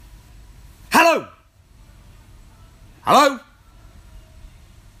Hello?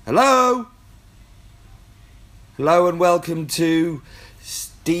 Hello? Hello and welcome to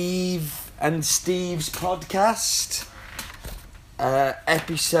Steve and Steve's podcast,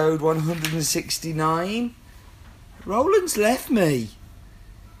 episode 169. Roland's left me.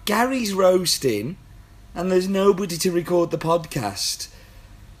 Gary's roasting and there's nobody to record the podcast.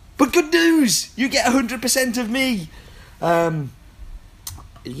 But good news! You get 100% of me!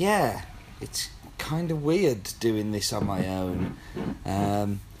 Yeah, it's kind of weird doing this on my own,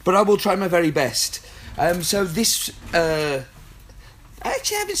 but I will try my very best. So this I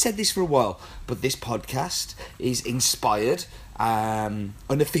actually haven't said this for a while, but this podcast is inspired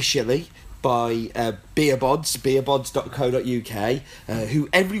unofficially by Beerbods, beerbods.co.uk, who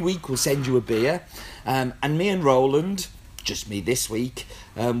every week will send you a beer, and me and Roland, just me this week,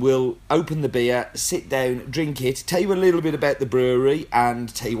 we'll open the beer, sit down, drink it, tell you a little bit about the brewery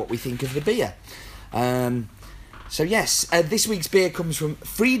and tell you what we think of the beer. So yes, this week's beer comes from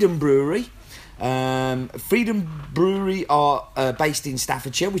Freedom Brewery. Freedom Brewery are based in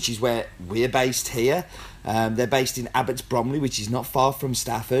Staffordshire, which is where we're based here. They're based in Abbots Bromley, which is not far from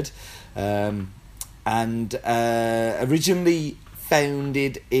Stafford, and originally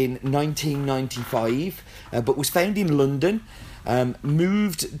founded in 1995, but was found in London,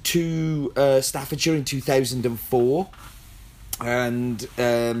 moved to Staffordshire in 2004, and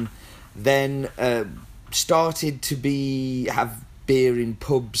then started to have beer in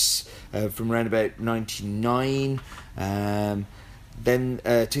pubs from around about 99. Then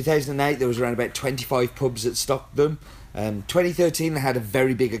 2008 there was around about 25 pubs that stocked them. 2013 they had a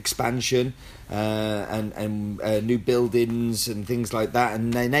very big expansion and new buildings and things like that,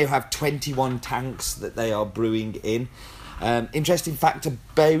 and they now have 21 tanks that they are brewing in. Interesting fact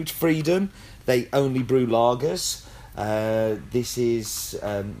about Freedom, they only brew lagers. This is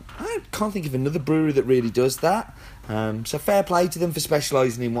I can't think of another brewery that really does that, so fair play to them for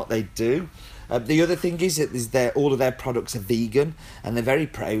specialising in what they do. The other thing is that all of their products are vegan, and they're very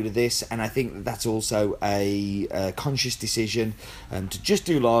proud of this, and I think that's also a conscious decision to just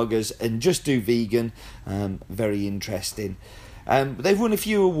do lagers and just do vegan. Very interesting. They've won a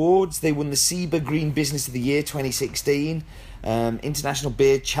few awards. They won the SIBA Green Business of the Year 2016, International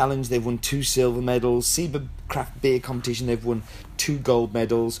Beer Challenge, they've won 2 silver medals, SIBA Craft Beer Competition, they've won 2 gold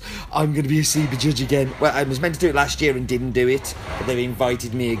medals. I'm going to be a SIBA judge again. Well, I was meant to do it last year and didn't do it, but they've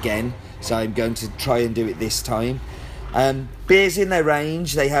invited me again, so I'm going to try and do it this time. Beers in their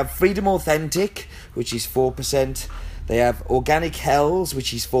range, they have Freedom Authentic, which is 4%. They have Organic Hells,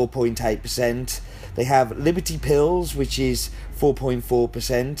 which is 4.8%. They have Liberty Pills, which is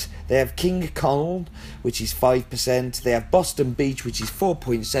 4.4%. They have King Cole, which is 5%. They have Boston Beach, which is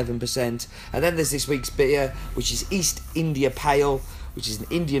 4.7%. And then there's this week's beer, which is East India Pale, which is an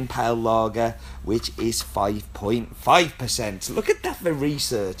Indian Pale Lager, which is 5.5%. Look at that for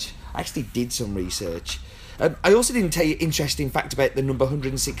research. I actually did some research. I also didn't tell you an interesting fact about the number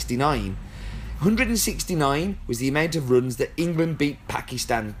 169. 169 was the amount of runs that England beat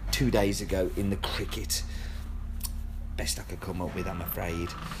Pakistan 2 days ago in the cricket. Best I could come up with, I'm afraid.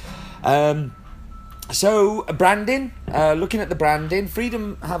 So, branding. Looking at the branding,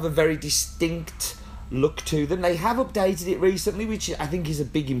 Freedom have a very distinct look to them. They have updated it recently, which I think is a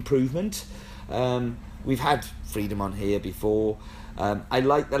big improvement. We've had Freedom on here before. I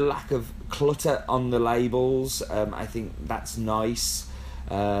like the lack of clutter on the labels. I think that's nice.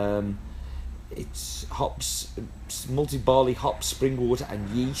 It's hops, multi-barley hops, spring water and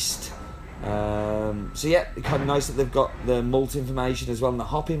yeast. So yeah, kind of nice that they've got the malt information as well and the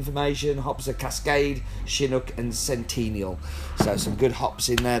hop information. Hops are Cascade, Chinook and Centennial. So some good hops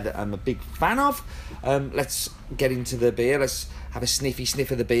in there that I'm a big fan of. Let's get into the beer. Let's have a sniff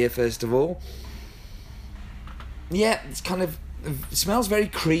of the beer first of all. Yeah, it smells very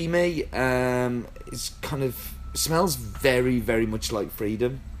creamy. Smells very, very much like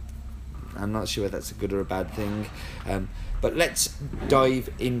Freedom. I'm not sure if that's a good or a bad thing, but let's dive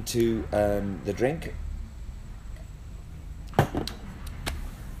into the drink.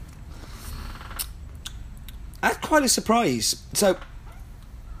 That's quite a surprise. So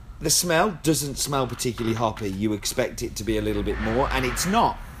the smell doesn't smell particularly hoppy. You expect it to be a little bit more, and it's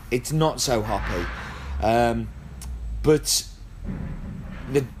not. It's not so hoppy, but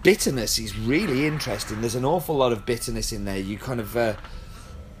the bitterness is really interesting. There's an awful lot of bitterness in there. You kind of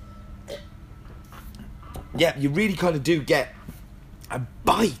you really kind of do get a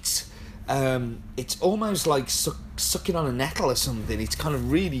bite. It's almost like sucking on a nettle or something. It's kind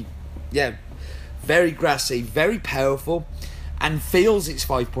of really, very grassy, very powerful, and feels it's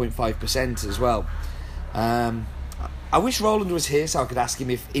 5.5% as well. I wish Roland was here so I could ask him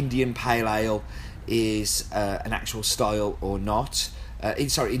if Indian Pale Ale is an actual style or not.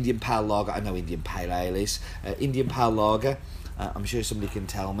 Indian Pale Lager. I know Indian Pale Ale is. Indian Pale Lager. I'm sure somebody can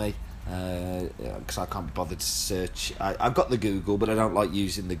tell me, because I can't bother to search. I've got the Google, but I don't like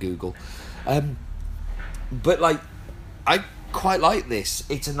using the Google. But like, I quite like this.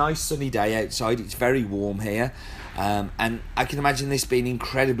 It's a nice sunny day outside. It's very warm here, and I can imagine this being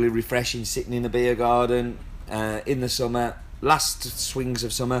incredibly refreshing, sitting in a beer garden in the summer, last swings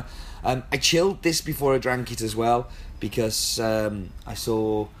of summer. I chilled this before I drank it as well, because I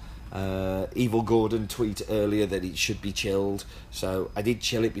saw Evil Gordon tweet earlier that it should be chilled, so I did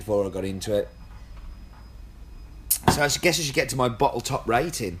chill it before I got into it. So I guess I should get to my bottle top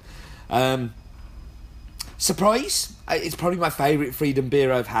rating. Surprise! It's probably my favourite Freedom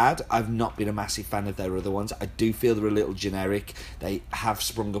beer I've had. I've not been a massive fan of their other ones. I do feel they're a little generic. They have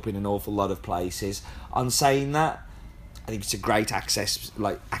sprung up in an awful lot of places. On saying that, I think it's a great access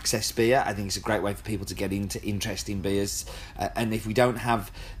beer. I think it's a great way for people to get into interesting beers. And if we don't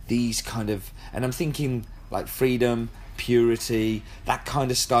have these kind of... And I'm thinking like Freedom, Purity, that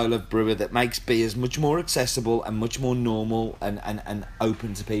kind of style of brewer that makes beers much more accessible and much more normal and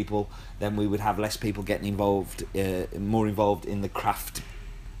open to people, then we would have less people getting involved, more involved in the craft.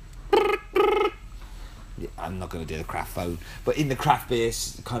 I'm not going to do the craft phone, but in the craft beer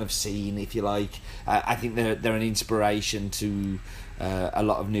kind of scene, if you like. I think they're an inspiration to a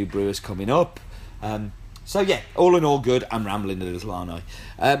lot of new brewers coming up. So yeah, all in all good. I'm rambling a little, aren't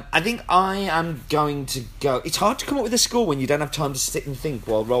I? I think I am going to go... It's hard to come up with a score when you don't have time to sit and think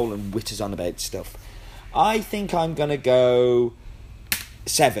while Roland whitters on about stuff. I think I'm going to go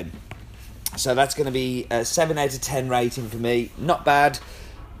 7. So that's going to be a 7 out of 10 rating for me. Not bad.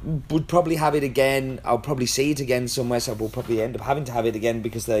 Would probably have it again. I'll probably see it again somewhere, so we'll probably end up having to have it again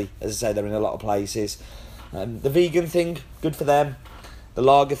because they, as I say, they're in a lot of places. The vegan thing, good for them. The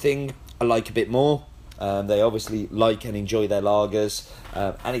lager thing, I like a bit more. They obviously like and enjoy their lagers,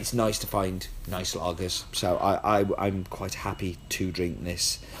 and it's nice to find nice lagers. So I'm quite happy to drink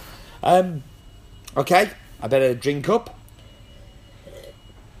this. Okay, I better drink up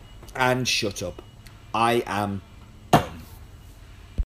and shut up. I am